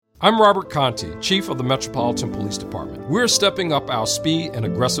I'm Robert Conti, Chief of the Metropolitan Police Department. We're stepping up our speed and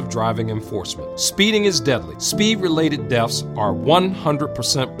aggressive driving enforcement. Speeding is deadly. Speed-related deaths are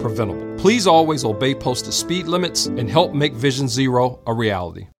 100% preventable. Please always obey posted speed limits and help make Vision Zero a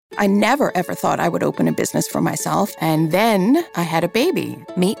reality. I never, ever thought I would open a business for myself. And then I had a baby.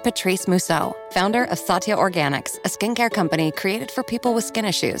 Meet Patrice Mousseau, founder of Satya Organics, a skincare company created for people with skin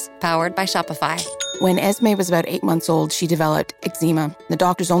issues, powered by Shopify. When Esme was about 8 months old, she developed eczema. The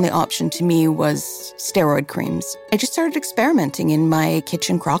doctor's only option to me was steroid creams. I just started experimenting in my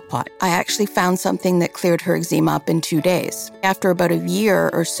kitchen crock pot. I actually found something that cleared her eczema up in 2 days. After about a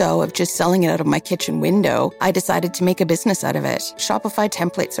year or so of just selling it out of my kitchen window, I decided to make a business out of it. Shopify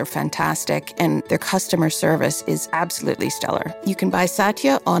templates are fantastic, and their customer service is absolutely stellar. You can buy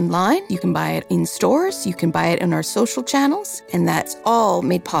Satya online, you can buy it in stores, you can buy it in our social channels, and that's all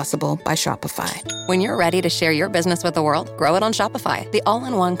made possible by Shopify. When you're ready to share your business with the world, grow it on Shopify, the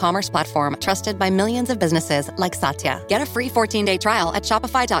all-in-one commerce platform trusted by millions of businesses like Satya. Get a free 14-day trial at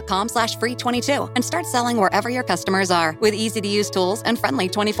shopify.com/free22 and start selling wherever your customers are with easy-to-use tools and friendly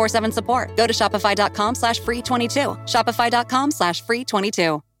 24/7 support. Go to shopify.com/free22.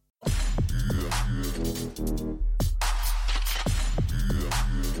 Shopify.com/free22.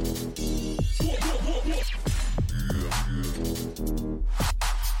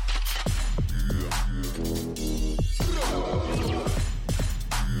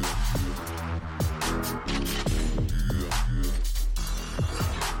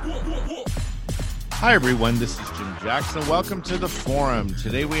 Hi, everyone. This is Jim Jackson. Welcome to the Forum.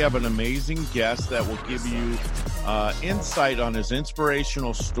 Today we have an amazing guest that will give you insight on his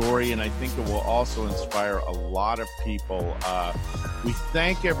inspirational story, and I think it will also inspire a lot of people. We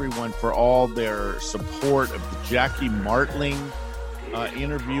thank everyone for all their support of the Jackie Martling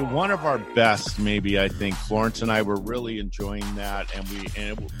interview. One of our best, maybe, I think. Florence and I were really enjoying that, and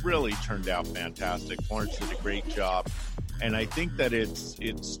it really turned out fantastic. Florence did a great job, and I think that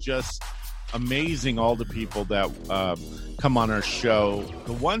it's just amazing, all the people that come on our show.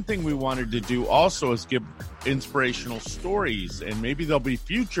 The one thing we wanted to do also is give inspirational stories, and maybe there'll be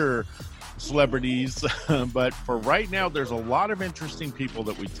future celebrities, but for right now, there's a lot of interesting people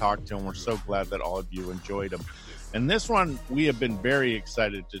that we talked to, and we're so glad that all of you enjoyed them. And this one, we have been very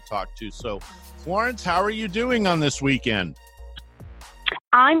excited to talk to. So, Florence, how are you doing on this weekend?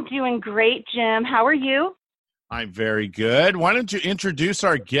 I'm doing great, Jim. How are you? I'm very good. Why don't you introduce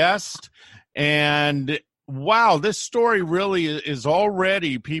our guest? And wow, this story really is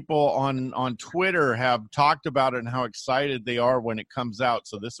already, people on Twitter have talked about it and how excited they are when it comes out.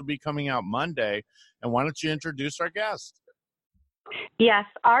 So this will be coming out Monday. And why don't you introduce our guest? Yes,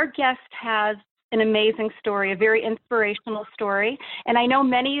 our guest has an amazing story, a very inspirational story. And I know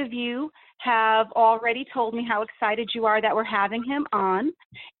many of you have already told me how excited you are that we're having him on.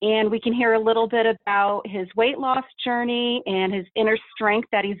 And we can hear a little bit about his weight loss journey and his inner strength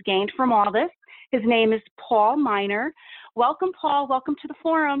that he's gained from all this. His name is Paul Miner. Welcome, Paul. Welcome to the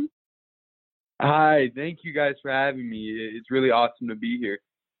Forum. Hi, thank you guys for having me. It's really awesome to be here.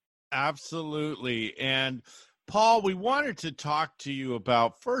 Absolutely. And Paul, we wanted to talk to you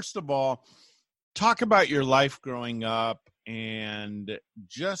about, first of all, talk about your life growing up and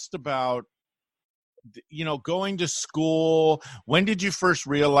just about, going to school. When did you first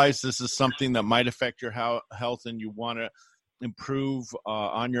realize this is something that might affect your health and you want to improve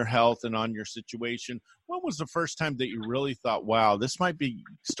on your health and on your situation? When was the first time that you really thought, wow, this might be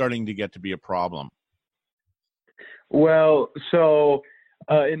starting to get to be a problem? Well, so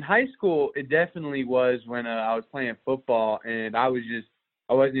in high school, it definitely was when I was playing football, and I wasn't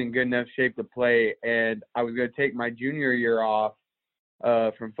in good enough shape to play, and I was going to take my junior year off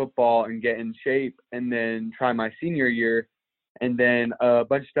from football and get in shape and then try my senior year. And then a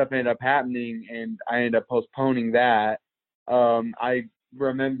bunch of stuff ended up happening, and I ended up postponing that. I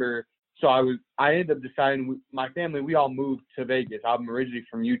remember, I ended up deciding, my family, we all moved to Vegas. I'm originally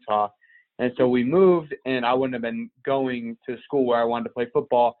from Utah. And so we moved, and I wouldn't have been going to school where I wanted to play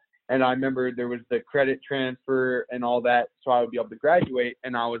football. And I remember there was the credit transfer and all that, so I would be able to graduate.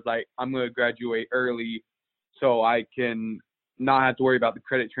 And I was like, I'm going to graduate early so I can not have to worry about the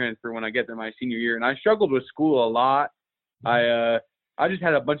credit transfer when I get to my senior year. And I struggled with school a lot. I just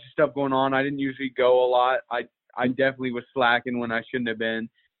had a bunch of stuff going on. I didn't usually go a lot. I definitely was slacking when I shouldn't have been.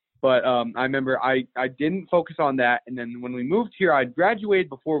 But I remember I didn't focus on that. And then when we moved here, I graduated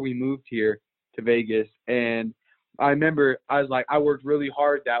before we moved here to Vegas. And I remember I was like, I worked really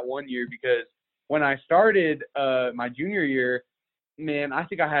hard that one year, because when I started my junior year, man, I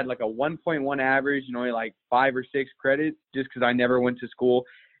think I had like a 1.1 average and only like 5 or 6 credits just because I never went to school.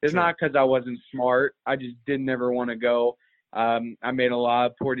 It's not because I wasn't smart. I just didn't ever want to go. I made a lot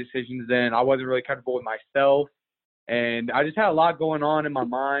of poor decisions then. I wasn't really comfortable with myself, and I just had a lot going on in my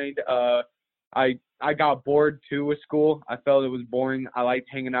mind. I got bored too with school. I felt it was boring. I liked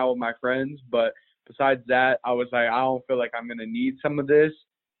hanging out with my friends, but besides that, I was like, I don't feel like I'm gonna need some of this.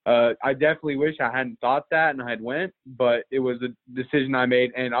 I definitely wish I hadn't thought that and I had went, but it was a decision I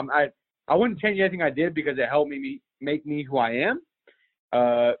made, and I wouldn't change anything I did because it helped me make me who I am.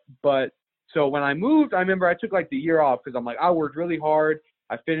 But so when I moved, I remember I took like the year off because I'm like, I worked really hard.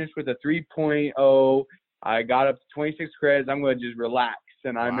 I finished with a 3.0. I got up to 26 credits. I'm going to just relax.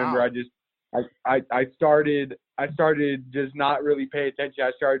 And I remember I started just not really pay attention.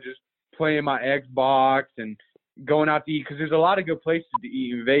 I started just playing my Xbox and going out to eat because there's a lot of good places to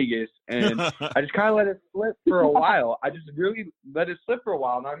eat in Vegas. And I just kind of let it slip for a while. I just really let it slip for a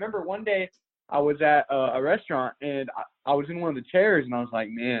while. And I remember one day I was at a restaurant and I was in one of the chairs and I was like,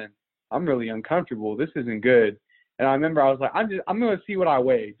 man, I'm really uncomfortable. This isn't good. And I remember I was like, I'm going to see what I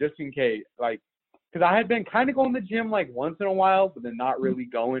weigh just in case. Like, because I had been kind of going to the gym like once in a while, but then not really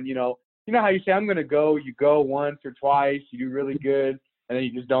going, you know how you say, I'm going to go, you go once or twice, you do really good, and then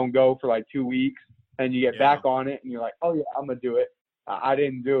you just don't go for like 2 weeks, and you get back on it, and you're like, oh, yeah, I'm going to do it. I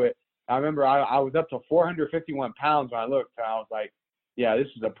didn't do it. I remember I was up to 451 pounds when I looked, and I was like, yeah, this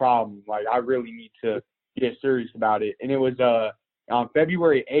is a problem. Like, I really need to get serious about it. And it was on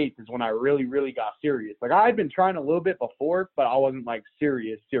February 8th is when I really, really got serious. Like, I had been trying a little bit before, but I wasn't, like,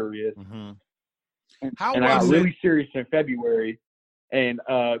 serious. Mm-hmm. I got really serious in February, and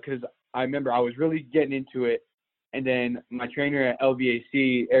because I remember I was really getting into it. And then my trainer at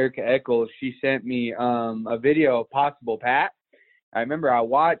LVAC, Erica Eccles, she sent me a video of Possible Pat. I remember I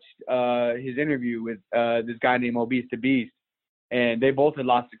watched his interview with this guy named Obese to Beast, and they both had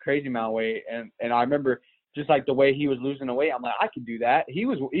lost a crazy amount of weight. And I remember just like the way he was losing the weight, I'm like, I could do that. He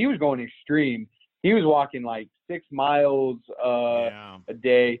was going extreme. He was walking like 6 miles a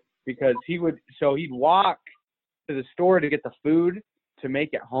day because he'd walk to the store to get the food to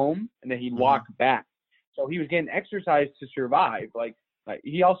make it home, and then he'd walk back. So he was getting exercise to survive. Like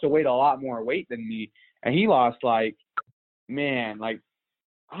he also weighed a lot more weight than me, and he lost like I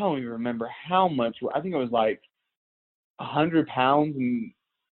don't even remember how much. I think it was like 100 pounds in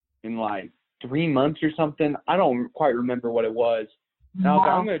like 3 months or something. I don't quite remember what it was. And I was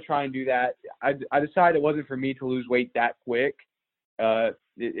like, I'm going to try and do that. I decided it wasn't for me to lose weight that quick.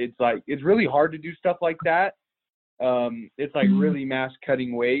 It's like, it's really hard to do stuff like that. It's like really mass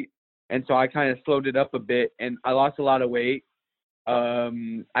cutting weight. And so I kind of slowed it up a bit, and I lost a lot of weight. I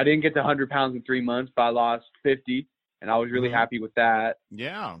didn't get to 100 pounds in 3 months, but I lost 50, and I was really happy with that.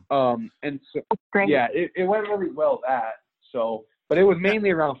 Yeah. And so, yeah, it went really well but it was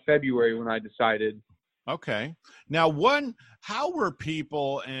mainly around February when I decided. Okay. Now, how were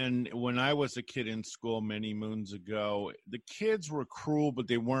people, and when I was a kid in school many moons ago, the kids were cruel, but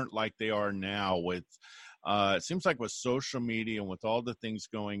they weren't like they are now with, it seems like with social media and with all the things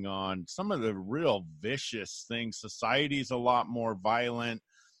going on, some of the real vicious things, society's a lot more violent.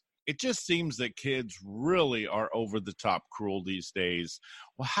 It just seems that kids really are over the top cruel these days.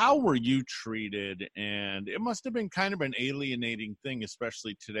 Well, how were you treated? And it must have been kind of an alienating thing,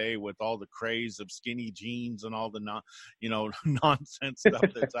 especially today with all the craze of skinny jeans and all the nonsense stuff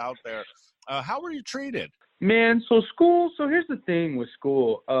that's out there. How were you treated? Man, so here's the thing with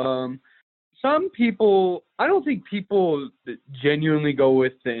school. Some people, I don't think people genuinely go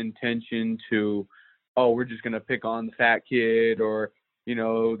with the intention to, we're just going to pick on the fat kid or,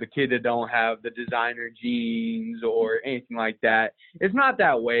 the kid that don't have the designer jeans or anything like that. It's not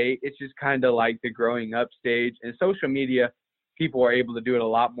that way. It's just kind of like the growing up stage. And social media, people are able to do it a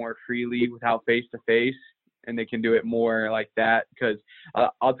lot more freely without face-to-face, and they can do it more like that because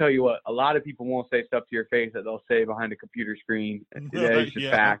I'll tell you what, a lot of people won't say stuff to your face that they'll say behind a computer screen. It's just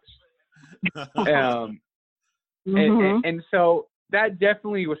facts. And so that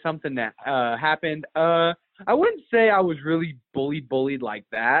definitely was something that happened. I wouldn't say I was really bullied like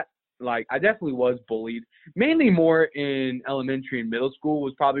that. Like, I definitely was bullied, mainly more in elementary and middle school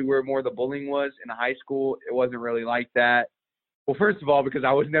was probably where more of the bullying was. In high school, it wasn't really like that. Well, first of all, because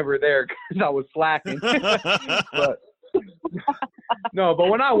I was never there because I was slacking. but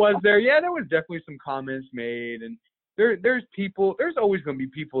when I was there, there was definitely some comments made, and there's always going to be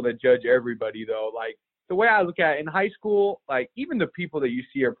people that judge everybody, though. Like, the way I look at it, in high school, like, even the people that you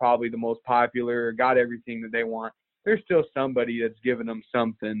see are probably the most popular, got everything that they want, there's still somebody that's giving them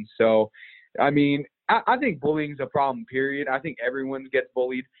something. So, I mean, I think bullying's a problem, period. I think everyone gets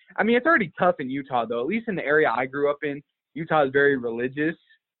bullied. I mean, it's already tough in Utah, though. At least in the area I grew up in, Utah is very religious.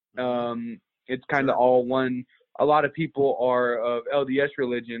 It's kind of all one. A lot of people are of LDS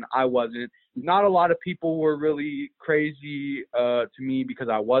religion. I wasn't. not a lot of people were really crazy to me because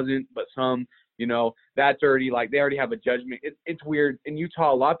I wasn't, but some, you know, that's already like they already have a judgment. It's weird. In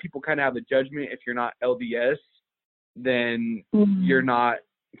Utah, a lot of people kind of have a judgment. If you're not LDS, then you're not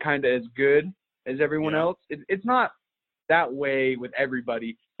kind of as good as everyone else. It's not that way with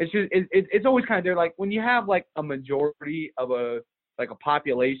everybody. It's just it's always kind of there. Like when you have like a majority of a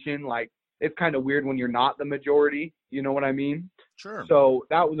population, like it's kind of weird when you're not the majority. You know what I mean? Sure. So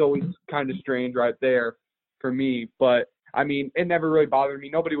that was always kind of strange right there for me. But I mean, it never really bothered me.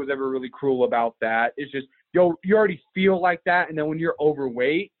 Nobody was ever really cruel about that. It's just you already feel like that, and then when you're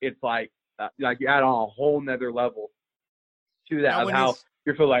overweight, it's like you add on a whole nother level to that of how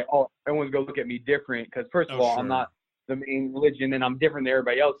you feel like, oh, everyone's gonna look at me different because first of all, I'm not the main religion, and I'm different than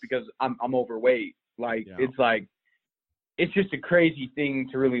everybody else because I'm overweight. Like it's just a crazy thing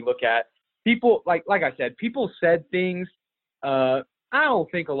to really look at. People like I said, people said things. I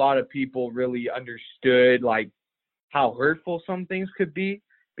don't think a lot of people really understood like how hurtful some things could be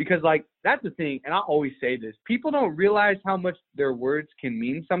because like that's the thing, and I always say this: people don't realize how much their words can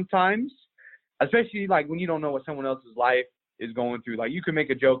mean sometimes, especially like when you don't know what someone else's life is going through. Like you can make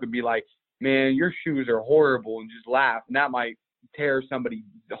a joke and be like, "Man, your shoes are horrible," and just laugh, and that might tear somebody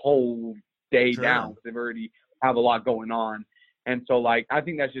the whole day down because they've already have a lot going on. And so, like, I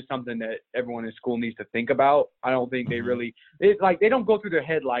think that's just something that everyone in school needs to think about. I don't think they really they don't go through their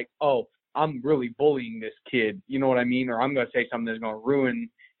head like, oh, I'm really bullying this kid. You know what I mean? Or I'm going to say something that's going to ruin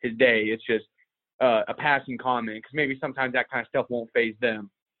his day. It's just a passing comment because maybe sometimes that kind of stuff won't faze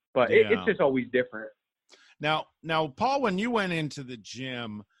them. But it's just always different. Now, Paul, when you went into the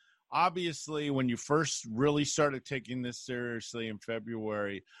gym, obviously, when you first really started taking this seriously in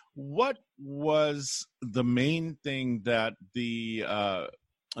February, what was the main thing that the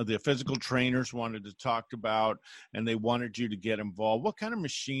physical trainers wanted to talk about and they wanted you to get involved? What kind of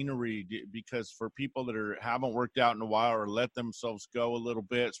machinery? Because for people that haven't worked out in a while or let themselves go a little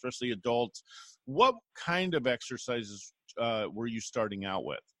bit, especially adults, what kind of exercises were you starting out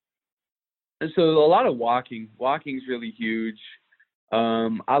with? And so a lot of walking. Walking's really huge.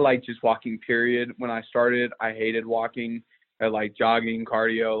 I like just walking, period. When I started, I hated walking. I like jogging,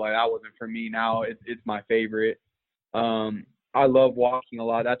 cardio. Like that wasn't for me. Now it's my favorite. I love walking a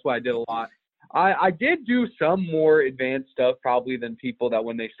lot. That's why I did a lot. I did do some more advanced stuff probably than people that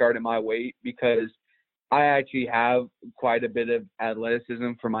when they started my weight because I actually have quite a bit of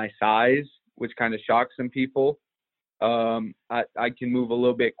athleticism for my size, which kind of shocks some people. I can move a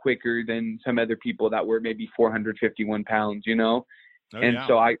little bit quicker than some other people that were maybe 451 pounds, you know?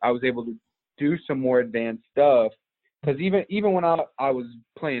 So I was able to do some more advanced stuff because even when I was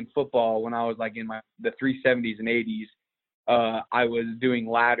playing football, when I was like in the 370s and 80s, I was doing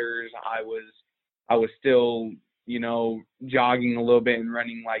ladders. I was still, you know, jogging a little bit and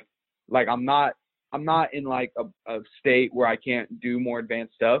running like I'm not in like a state where I can't do more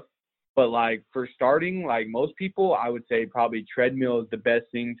advanced stuff. But like for starting, like most people, I would say probably treadmill is the best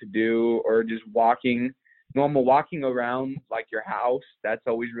thing to do, or just normal walking around like your house. That's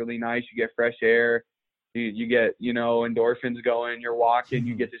always really nice. You get fresh air. You get, you know, endorphins going. You're walking.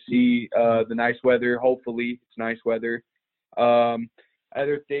 You get to see the nice weather. Hopefully it's nice weather.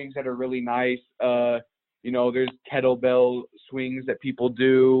 Other things that are really nice, you know, there's kettlebell swings that people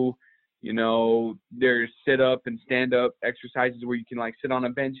do. You know, there's sit-up and stand-up exercises where you can, like, sit on a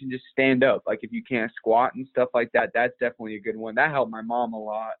bench and just stand up. Like, if you can't squat and stuff like that, that's definitely a good one. That helped my mom a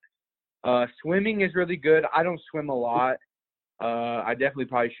lot. Swimming is really good. I don't swim a lot. I definitely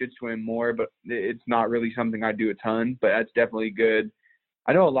probably should swim more, but it's not really something I do a ton, but that's definitely good.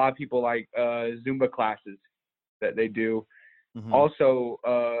 I know a lot of people like Zumba classes that they do. Mm-hmm. Also,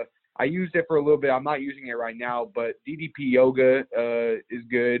 I used it for a little bit. I'm not using it right now, but DDP yoga is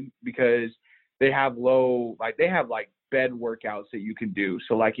good because they have bed workouts that you can do.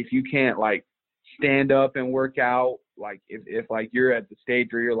 So like if you can't like stand up and work out, like if like you're at the stage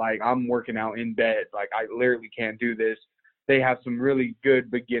where you're like, I'm working out in bed, like I literally can't do this, they have some really good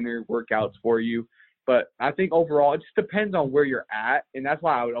beginner workouts for you. But I think overall it just depends on where you're at, and that's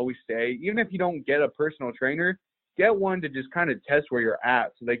why I would always say, even if you don't get a personal trainer, get one to just kind of test where you're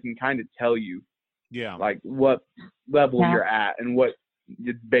at so they can kind of tell you like what level you're at and what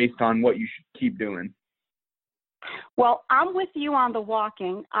it's based on what you should keep doing. Well, I'm with you on the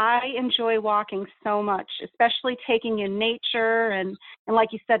walking. I enjoy walking so much, especially taking in nature and like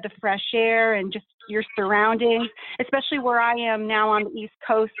you said, the fresh air and just your surroundings, especially where I am now on the East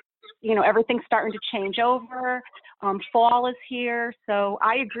Coast. You know, everything's starting to change over. Fall is here. So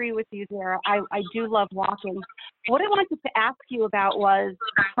I agree with you there. I do love walking. What I wanted to ask you about was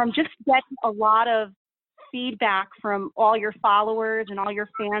from just getting a lot of feedback from all your followers and all your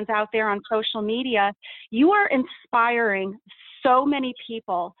fans out there on social media. You are inspiring so many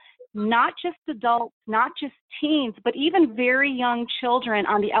people, not just adults, not just teens, but even very young children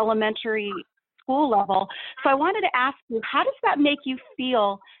on the elementary school level. So I wanted to ask you, how does that make you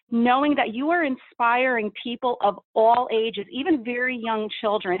feel, knowing that you are inspiring people of all ages, even very young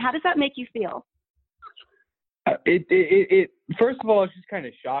children? How does that make you feel? It first of all, it's just kind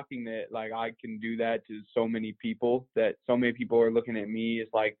of shocking that like I can do that to so many people, that so many people are looking at me as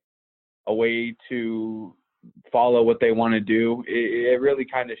like a way to follow what they want to do. It really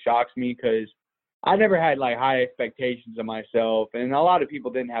kind of shocks me because I never had like high expectations of myself, and a lot of people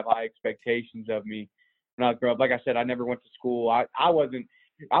didn't have high expectations of me when I was growing up. Like I said, I never went to school. I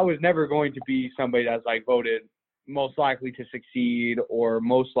was never going to be somebody that's like voted most likely to succeed or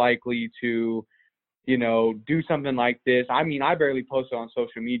most likely to, you know, do something like this. I mean, I barely posted on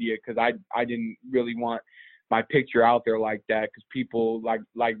social media because I didn't really want my picture out there like that, because people,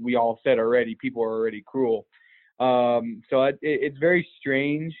 like we all said already, people are already cruel. So it's very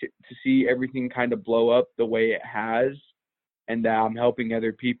strange to see everything kind of blow up the way it has, and that I'm helping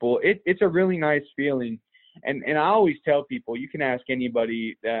other people. It's a really nice feeling. And I always tell people, you can ask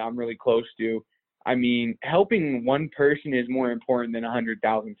anybody that I'm really close to. I mean, helping one person is more important than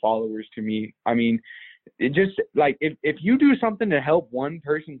 100,000 followers to me. I mean, it just like if you do something to help one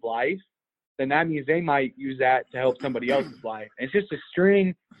person's life, then that means they might use that to help somebody else's life. And it's just a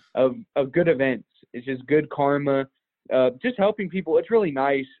string of good events. It's just good karma, just helping people. It's really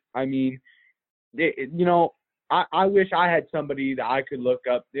nice. I mean, you know, I wish I had somebody that I could look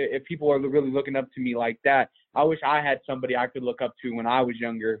up. If people are really looking up to me like that, I wish I had somebody I could look up to when I was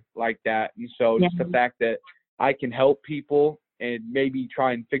younger like that. And so just the fact that I can help people and maybe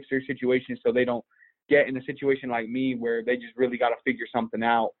try and fix their situation so they don't get in a situation like me where they just really got to figure something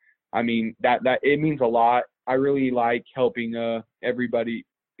out. I mean, that it means a lot. I really like helping everybody.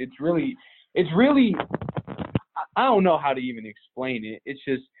 It's really, I don't know how to even explain it.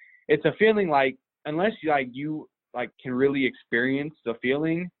 It's a feeling like, unless you can really experience the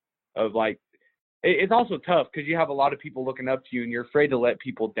feeling of like, it's also tough because you have a lot of people looking up to you and you're afraid to let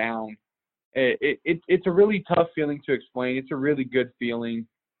people down. It's a really tough feeling to explain. It's a really good feeling.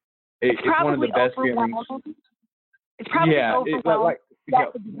 It's one of the best feelings. It's probably overwhelming.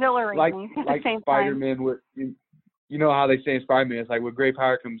 Exhilarating like Spider-Man, with you know how they say in Spider-Man, it's like with great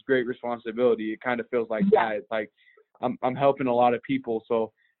power comes great responsibility. It kind of feels like that. It's like I'm helping a lot of people,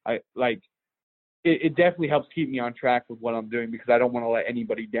 so it definitely helps keep me on track with what I'm doing because I don't want to let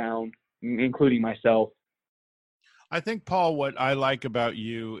anybody down, including myself. I think, Paul, what I like about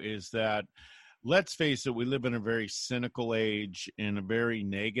you is that, let's face it, we live in a very cynical age, in a very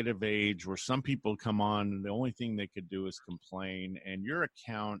negative age, where some people come on and the only thing they could do is complain. And your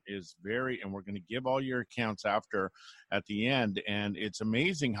account is and we're going to give all your accounts at the end. And it's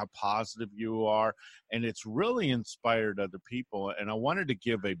amazing how positive you are. And it's really inspired other people. And I wanted to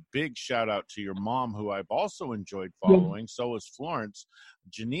give a big shout out to your mom, who I've also enjoyed following. Yeah. So is Florence.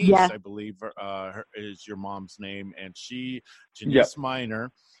 Janice, I believe, is your mom's name. And Janice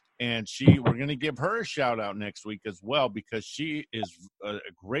Minor. And we're going to give her a shout out next week as well, because she is a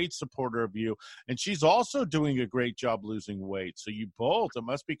great supporter of you. And she's also doing a great job losing weight. So you both, it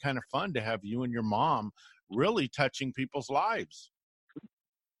must be kind of fun to have you and your mom really touching people's lives.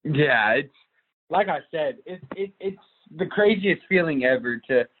 Yeah, it's like I said, it's the craziest feeling ever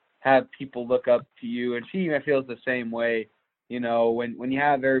to have people look up to you. And she even feels the same way, you know, when you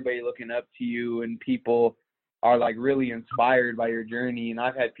have everybody looking up to you and people are like really inspired by your journey. And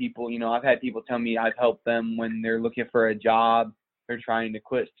I've had people tell me I've helped them when they're looking for a job, they're trying to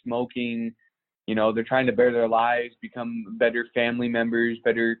quit smoking, you know, they're trying to better their lives, become better family members,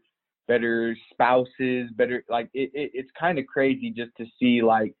 better spouses, better, like it's kind of crazy just to see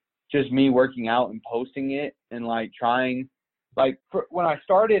like just me working out and posting it and like trying, like when I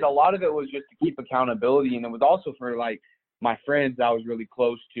started, a lot of it was just to keep accountability. And it was also for like my friends I was really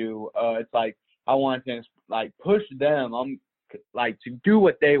close to. It's like, I want to like push them. I'm like to do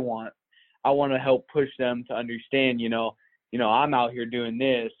what they want. I want to help push them to understand, you know, I'm out here doing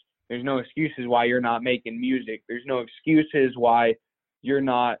this. There's no excuses why you're not making music. There's no excuses why you're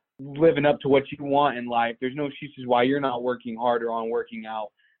not living up to what you want in life. There's no excuses why you're not working harder on working out.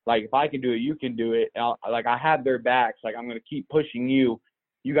 Like if I can do it, you can do it. Like I have their backs. Like I'm going to keep pushing you.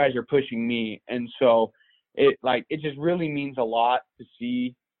 You guys are pushing me. And so it just really means a lot to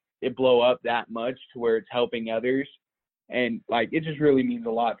see it blow up that much to where it's helping others. And like, it just really means a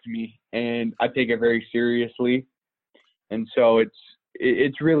lot to me, and I take it very seriously. And so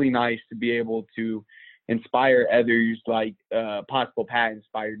it's really nice to be able to inspire others like Possible Pat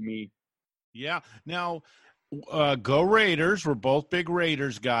inspired me. Yeah. Now, Go Raiders. We're both big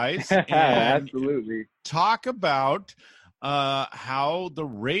Raiders guys. And Absolutely. talk about how the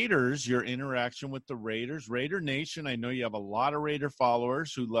Raiders, your interaction with the Raiders, Raider Nation. I know you have a lot of Raider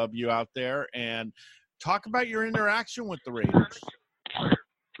followers who love you out there. And talk about your interaction with the Raiders.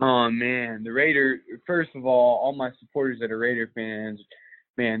 Oh, man. The Raiders, first of all my supporters that are Raider fans,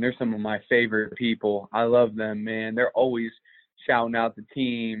 man, they're some of my favorite people. I love them, man. They're always shouting out the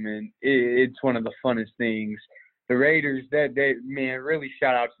team, and it's one of the funnest things. The Raiders, man, really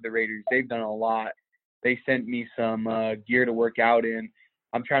shout out to the Raiders. They've done a lot. They sent me some gear to work out in.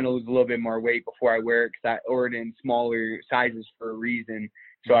 I'm trying to lose a little bit more weight before I wear it because I ordered in smaller sizes for a reason,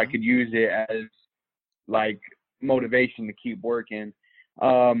 so I could use it as, like, motivation to keep working.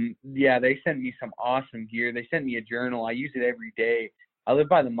 Yeah, they sent me some awesome gear. They sent me a journal. I use it every day. I live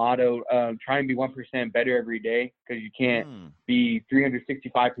by the motto, try and be 1% better every day, because you can't be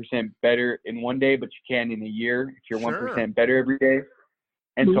 365% better in one day, but you can in a year if you're 1% better every day.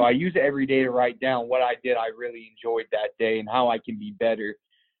 And so I use it every day to write down what I did I really enjoyed that day and how I can be better.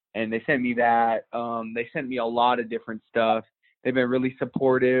 And they sent me that. They sent me a lot of different stuff. They've been really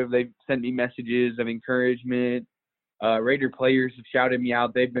supportive. They've sent me messages of encouragement. Raider players have shouted me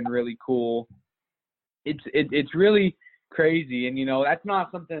out. They've been really cool. It's really crazy, and that's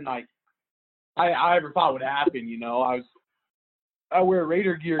not something like I ever thought would happen. I wear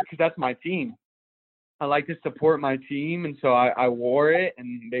Raider gear because that's my team. I like to support my team, and so I wore it,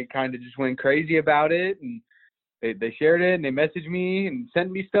 and they kind of just went crazy about it, and they shared it, and they messaged me and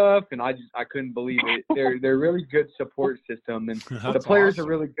sent me stuff, and I couldn't believe it. They're a really good support system, and the players are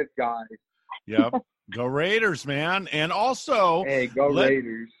really good guys. Yep. Go Raiders, man. And also, hey, go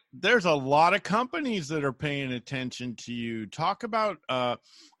Raiders. There's a lot of companies that are paying attention to you. Talk about a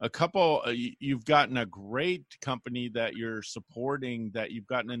couple. You've gotten a great company that you're supporting, that you've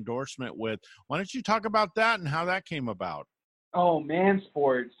got an endorsement with. Why don't you talk about that and how that came about? Oh, Man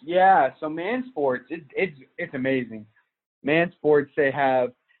Sports. Yeah, so Man Sports, it's amazing. Man Sports, they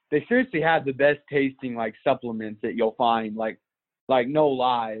seriously have the best tasting, like, supplements that you'll find. Like no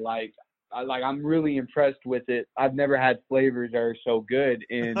lie. I'm really impressed with it. I've never had flavors that are so good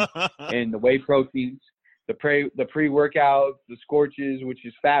in the whey proteins, the pre-workouts, the scorches, which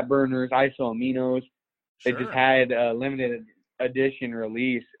is fat burners, isoaminos. They just had a limited edition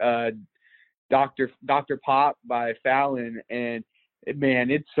release, Dr. Pop by Fallon, and man,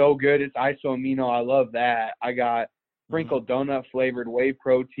 it's so good. It's isoamino. I love that. I got sprinkled donut flavored whey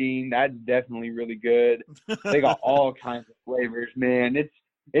protein. That's definitely really good. They got all kinds of flavors, man.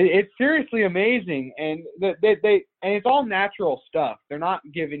 It's seriously amazing, and and it's all natural stuff. They're not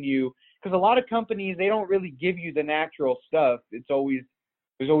giving you, because a lot of companies, they don't really give you the natural stuff. There's always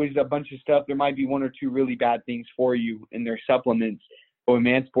a bunch of stuff. There might be one or two really bad things for you in their supplements. But with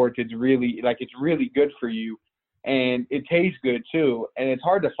Man Sports, it's really good for you, and it tastes good too. And it's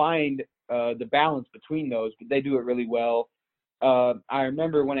hard to find the balance between those, but they do it really well. I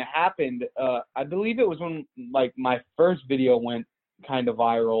remember when it happened. I believe it was when, like, my first video went kind of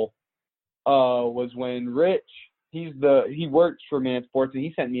viral, was when Rich, he works for Man Sports, and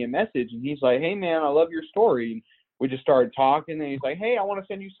he sent me a message, and he's like, hey man, I love your story. And we just started talking, and he's like, hey, I want to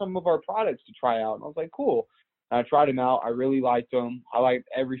send you some of our products to try out. And I was like, cool. And I tried them out. I really liked them. I liked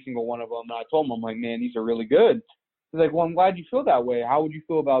every single one of them. And I told him, I'm like, man, these are really good. He's like, well, I'm glad you feel that way. How would you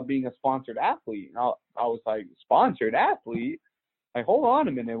feel about being a sponsored athlete? And I was like, sponsored athlete? Like, hold on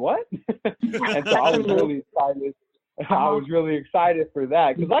a minute, what? And so I was really excited. I was really excited for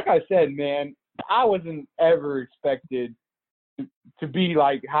that, because like I said, man, I wasn't ever expected to be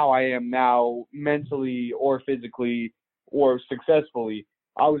like how I am now, mentally or physically or successfully.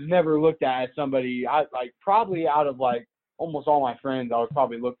 I was never looked at as somebody, probably out of like almost all my friends, I was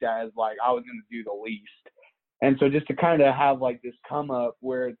probably looked at as like I was going to do the least. And so just to kind of have like this come up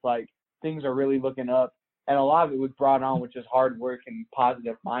where it's like things are really looking up, and a lot of it was brought on with just hard work and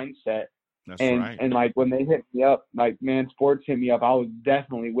positive mindset. And like when they hit me up, like Man Sports hit me up, I was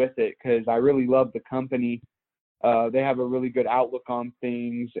definitely with it, because I really love the company. They have a really good outlook on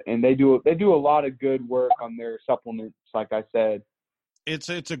things, and they do a lot of good work on their supplements, like I said. It's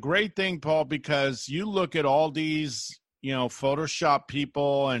a great thing, Paul, because you look at all these, Photoshop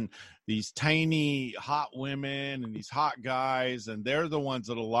people and these tiny hot women and these hot guys, and they're the ones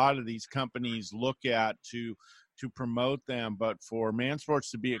that a lot of these companies look at to promote them. But for Man Sports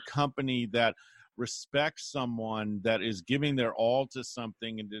to be a company that respects someone, that is giving their all to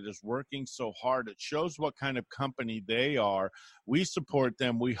something, and that is working so hard, it shows what kind of company they are. We support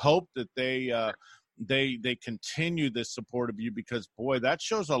them. We hope that they they continue this support of you, because boy, that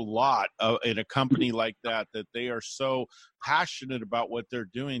shows a lot in a company like that they are so passionate about what they're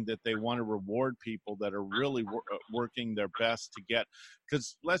doing that they want to reward people that are really working their best to get,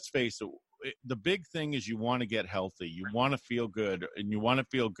 because let's face it, the big thing is you want to get healthy, you want to feel good, and you want to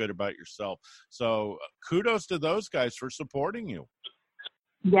feel good about yourself. So kudos to those guys for supporting you.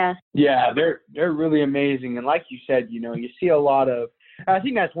 Yes. Yeah, they're really amazing. And like you said, you see a lot of, I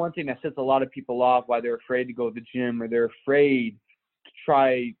think that's one thing that sets a lot of people off, why they're afraid to go to the gym, or they're afraid to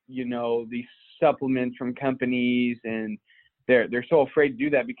try, these supplements from companies, and they're so afraid to do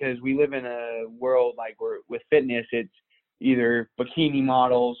that because we live in a world like where with fitness, it's either bikini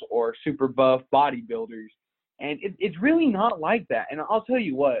models or super buff bodybuilders. And it's really not like that. And I'll tell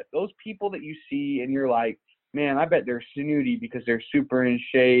you what, those people that you see and you're like, man, I bet they're snooty because they're super in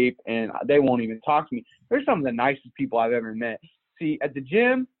shape and they won't even talk to me. They're some of the nicest people I've ever met. See, at the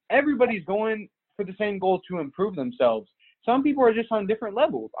gym, everybody's going for the same goal to improve themselves. Some people are just on different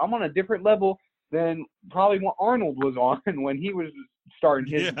levels. I'm on a different level than probably what Arnold was on when he was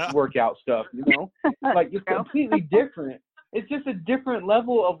starting his workout stuff, Like, it's completely different. It's just a different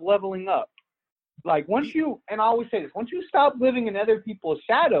level of leveling up. Like, and I always say this, once you stop living in other people's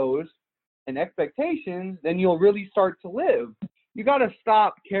shadows and expectations, then you'll really start to live. You got to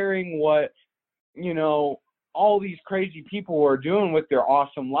stop caring what, all these crazy people are doing with their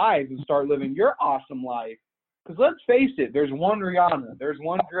awesome lives and start living your awesome life. Because let's face it, there's one Rihanna, there's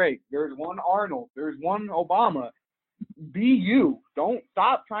one Drake, there's one Arnold, there's one Obama. Be you. Don't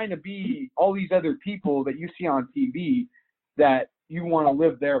stop trying to be all these other people that you see on TV that you want to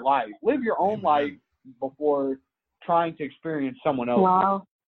live their life. Live your own life before trying to experience someone else. Wow.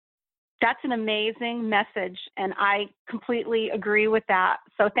 That's an amazing message, and I completely agree with that.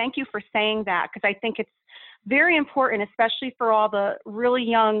 So thank you for saying that, because I think it's very important, especially for all the really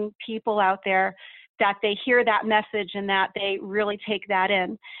young people out there, that they hear that message and that they really take that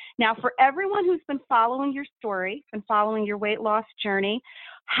in. Now, for everyone who's been following your story, been following your weight loss journey,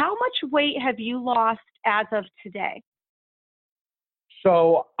 how much weight have you lost as of today?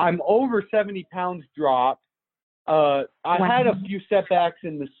 So I'm over 70 pounds dropped. I had a few setbacks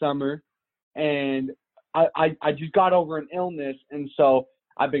in the summer, and I just got over an illness, and so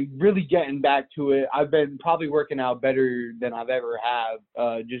I've been really getting back to it. I've been probably working out better than I've ever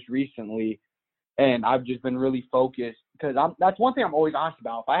have just recently, and I've just been really focused because that's one thing I'm always honest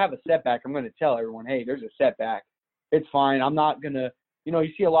about. If I have a setback, I'm going to tell everyone, hey, there's a setback. It's fine. I'm not going to,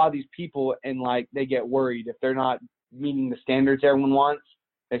 you see a lot of these people and like they get worried if they're not meeting the standards everyone wants.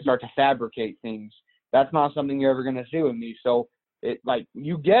 They start to fabricate things. That's not something you're ever going to see with me. So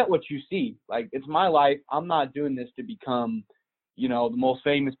you get what you see. Like, it's my life. I'm not doing this to become, the most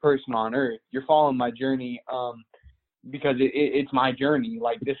famous person on earth. You're following my journey because it's my journey.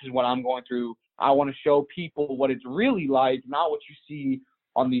 Like, this is what I'm going through. I want to show people what it's really like, not what you see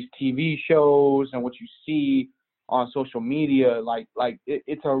on these TV shows and what you see on social media.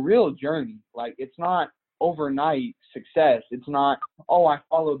 It's a real journey. Like, it's not overnight success. It's not, I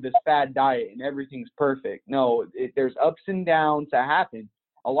followed this fad diet and everything's perfect. No, there's ups and downs that happen.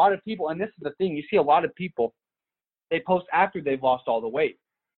 A lot of people, and this is the thing, you see a lot of people, they post after they've lost all the weight.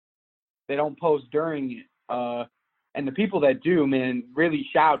 They don't post during it. And the people that do, man, really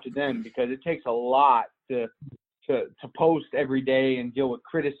shout out to them, because it takes a lot to post every day and deal with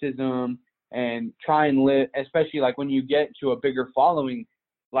criticism and try and live, especially like when you get to a bigger following,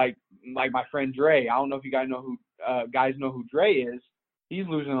 like my friend Dre. I don't know if you guys know who Dre is. He's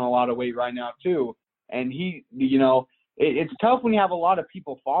losing a lot of weight right now too. And he, it's tough when you have a lot of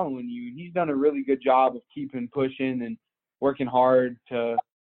people following you. And he's done a really good job of keeping pushing and working hard to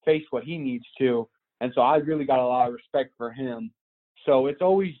face what he needs to. And so I really got a lot of respect for him. So it's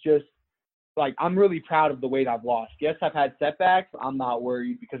always just like, I'm really proud of the weight I've lost. Yes, I've had setbacks. I'm not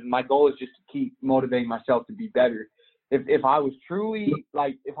worried, because my goal is just to keep motivating myself to be better. If I was truly,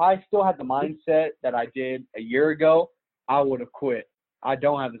 if I still had the mindset that I did a year ago, I would have quit. I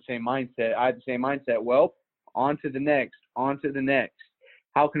don't have the same mindset. I had the same mindset. Well, on to the next.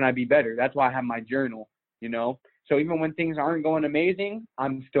 How can I be better? That's why I have my journal, So even when things aren't going amazing,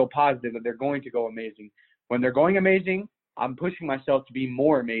 I'm still positive that they're going to go amazing. When they're going amazing, I'm pushing myself to be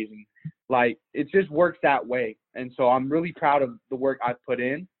more amazing. It just works that way. And so I'm really proud of the work I've put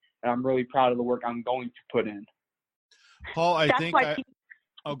in, and I'm really proud of the work I'm going to put in. Paul,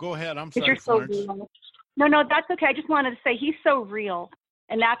 go ahead. I'm sorry. You're so real. No, that's okay. I just wanted to say he's so real,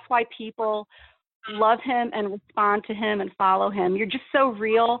 and that's why people love him and respond to him and follow him. You're just so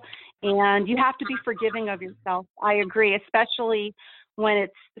real, and you have to be forgiving of yourself. I agree, especially when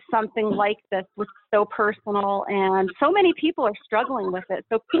it's something like this, which is so personal, and so many people are struggling with it.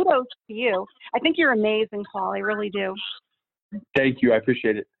 So kudos to you. I think you're amazing, Paul. I really do. Thank you. I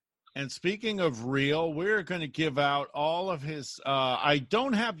appreciate it. And speaking of real, we're going to give out all of his I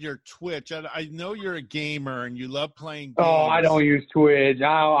don't have your Twitch. I know you're a gamer and you love playing games. Oh, I don't use Twitch.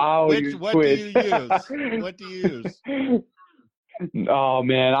 I'll use what Twitch. do you use? What do you use? Oh,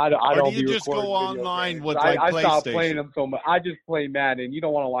 man, I don't. Or do you just go online with like PlayStation? I stopped playing them so much. I just play Madden. You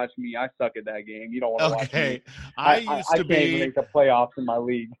don't want to watch me. I suck at that game. You don't want to watch me. I can't even make the playoffs in my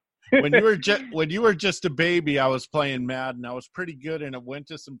league. when you were just a baby, I was playing Madden. I was pretty good, and I went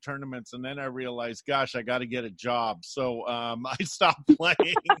to some tournaments, and then I realized, gosh, I got to get a job. So I stopped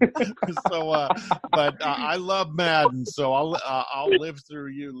playing. But I love Madden, so I'll live through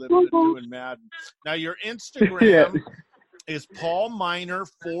you doing Madden. Now your Instagram is Paul Minor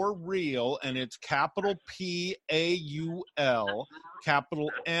for real, and it's capital PAUL,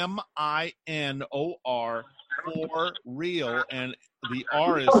 capital MINOR for real, and the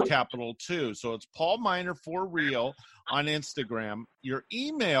R is capital too. So it's Paul Minor for real on Instagram. Your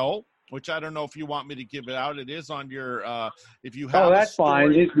email, which I don't know if you want me to give it out, it is on your if you have that's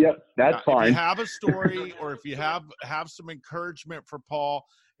fine. That's fine. If you have a story or if you have some encouragement for Paul,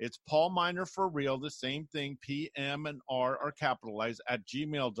 it's Paul Minor for real, the same thing, PM and R are capitalized at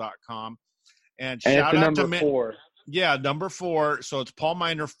gmail.com. And shout out to 4. Yeah, number 4. So it's Paul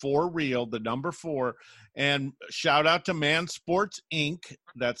Minor for real, the number 4. And shout out to Man Sports Inc.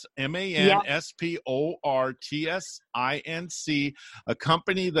 That's MANSPORTSINC, a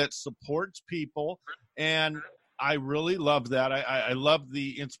company that supports people. And I really love that. I love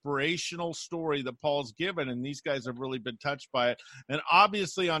the inspirational story that Paul's given, and these guys have really been touched by it. And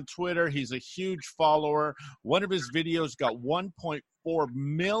obviously on Twitter, he's a huge follower. One of his videos got 1.4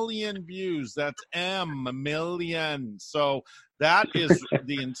 million views. That's million. So that is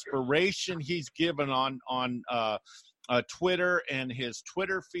the inspiration he's given on Twitter, and his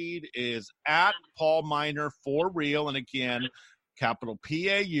Twitter feed is at Paul Minor for real. And again, capital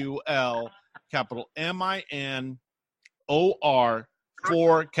PAUL, capital MINOR,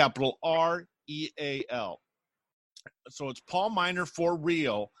 for capital REAL. So it's Paul Minor for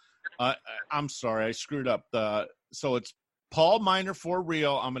real. I'm sorry, I screwed up. So it's Paul Minor for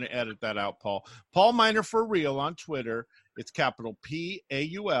real. I'm going to edit that out, Paul. Paul Minor for real on Twitter. It's capital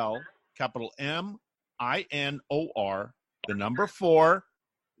PAUL, capital MINOR, the number 4,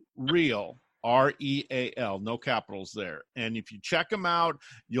 real. REAL, no capitals there. And if you check him out,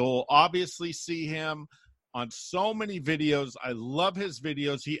 you'll obviously see him on so many videos. I love his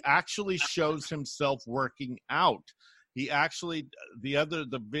videos. He actually shows himself working out. He actually,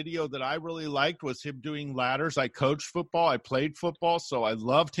 the video that I really liked was him doing ladders. I coached football. I played football, so I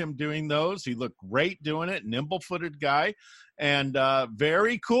loved him doing those. He looked great doing it, nimble-footed guy, and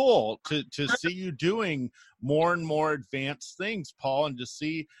very cool to see you doing more and more advanced things, Paul, and to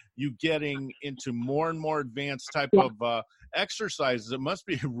see you getting into more and more advanced type of exercises. It must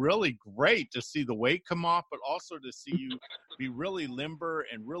be really great to see the weight come off, but also to see you be really limber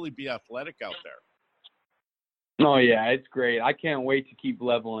and really be athletic out there. Oh, yeah, it's great. I can't wait to keep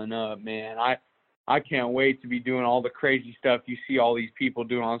leveling up, man. I can't wait to be doing all the crazy stuff you see all these people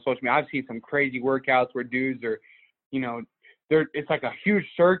doing on social media. I've seen some crazy workouts where dudes are, it's like a huge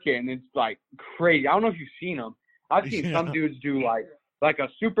circuit, and it's like crazy. I don't know if you've seen them. I've seen some dudes do like a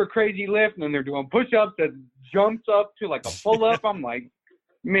super crazy lift, and then they're doing push-ups that jumps up to like a pull-up. I'm like,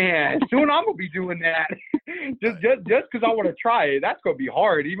 man, soon I'm going to be doing that. just because I want to try it. That's going to be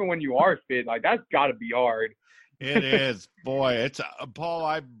hard, even when you are fit. Like, that's got to be hard. It is. Boy, it's Paul,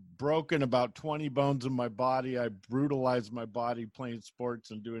 I've broken about 20 bones in my body. I brutalized my body playing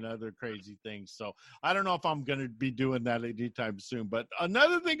sports and doing other crazy things. So I don't know if I'm going to be doing that anytime soon. But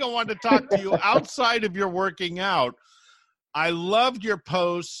another thing I wanted to talk to you outside of your working out, I loved your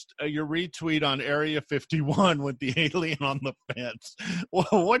post, your retweet on Area 51 with the alien on the fence.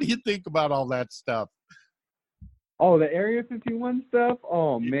 Well, what do you think about all that stuff? Oh, the Area 51 stuff?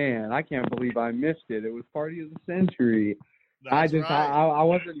 Oh, man, I can't believe I missed it. It was Party of the Century. That's right. I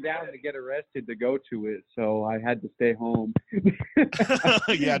wasn't down to get arrested to go to it, so I had to stay home.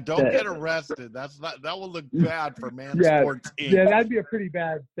 Yeah, don't get arrested. That will look bad for Man Sports Inc. Yeah, that'd be a pretty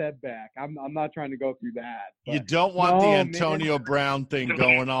bad setback. I'm not trying to go through that. You don't want the Antonio Brown thing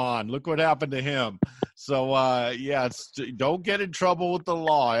going on. Look what happened to him. So, don't get in trouble with the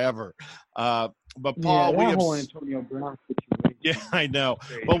law ever. But Paul, that whole Antonio Brown situation. Yeah, I know.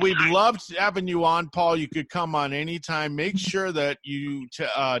 But we'd love having you on, Paul. You could come on anytime. Make sure that you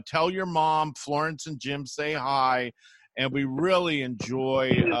tell your mom, Florence and Jim, say hi. and we really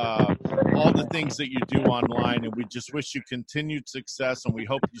enjoy all the things that you do online, and we just wish you continued success, and we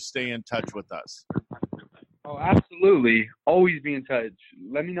hope you stay in touch with us. Oh, absolutely. Always be in touch.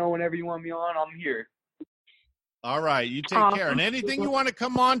 Let me know whenever you want me on. I'm here. All right. You take care. And anything you want to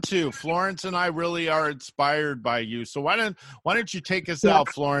come on to, Florence and I really are inspired by you. So why don't you take us out,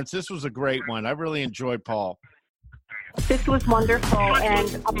 Florence? This was a great one. I really enjoyed Paul. This was wonderful,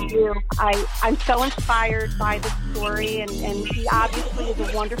 and I'm so inspired by the story, and he obviously is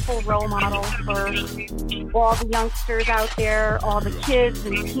a wonderful role model for all the youngsters out there, all the kids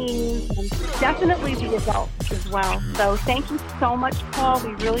and teens, and definitely the adults as well. So thank you so much, Paul.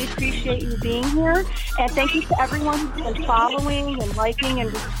 We really appreciate you being here, and thank you to everyone who's been following and liking and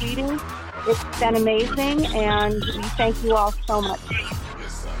retweeting. It's been amazing, and we thank you all so much.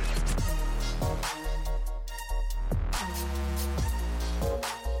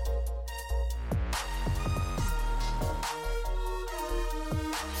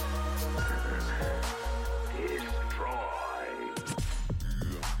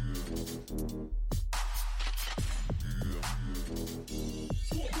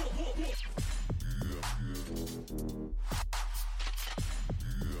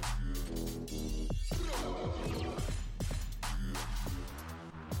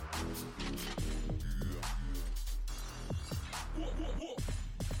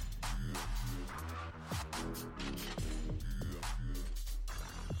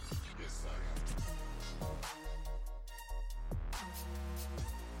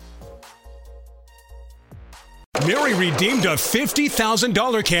 Mary redeemed a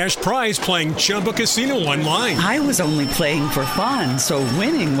 $50,000 cash prize playing Chumba Casino online. I was only playing for fun, so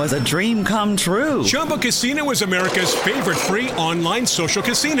winning was a dream come true. Chumba Casino is America's favorite free online social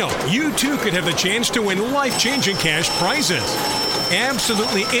casino. You, too, could have the chance to win life-changing cash prizes.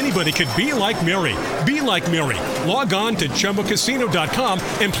 Absolutely anybody could be like Mary. Be like Mary. Log on to ChumbaCasino.com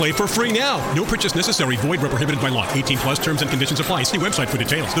and play for free now. No purchase necessary. Void where prohibited by law. 18 plus terms and conditions apply. See website for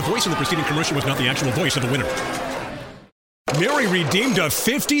details. The voice in the preceding commercial was not the actual voice of the winner. Mary redeemed a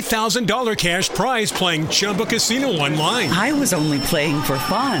 $50,000 cash prize playing Chumba Casino online. I was only playing for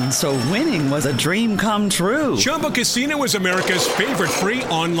fun, so winning was a dream come true. Chumba Casino is America's favorite free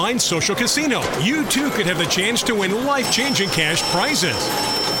online social casino. You, too, could have the chance to win life-changing cash prizes.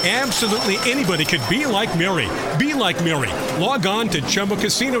 Absolutely anybody could be like Mary. Be like Mary. Log on to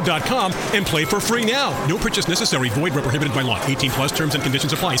ChumbaCasino.com and play for free now. No purchase necessary. Void where prohibited by law. 18 plus terms and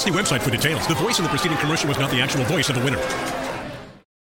conditions apply. See website for details. The voice in the preceding commercial was not the actual voice of the winner.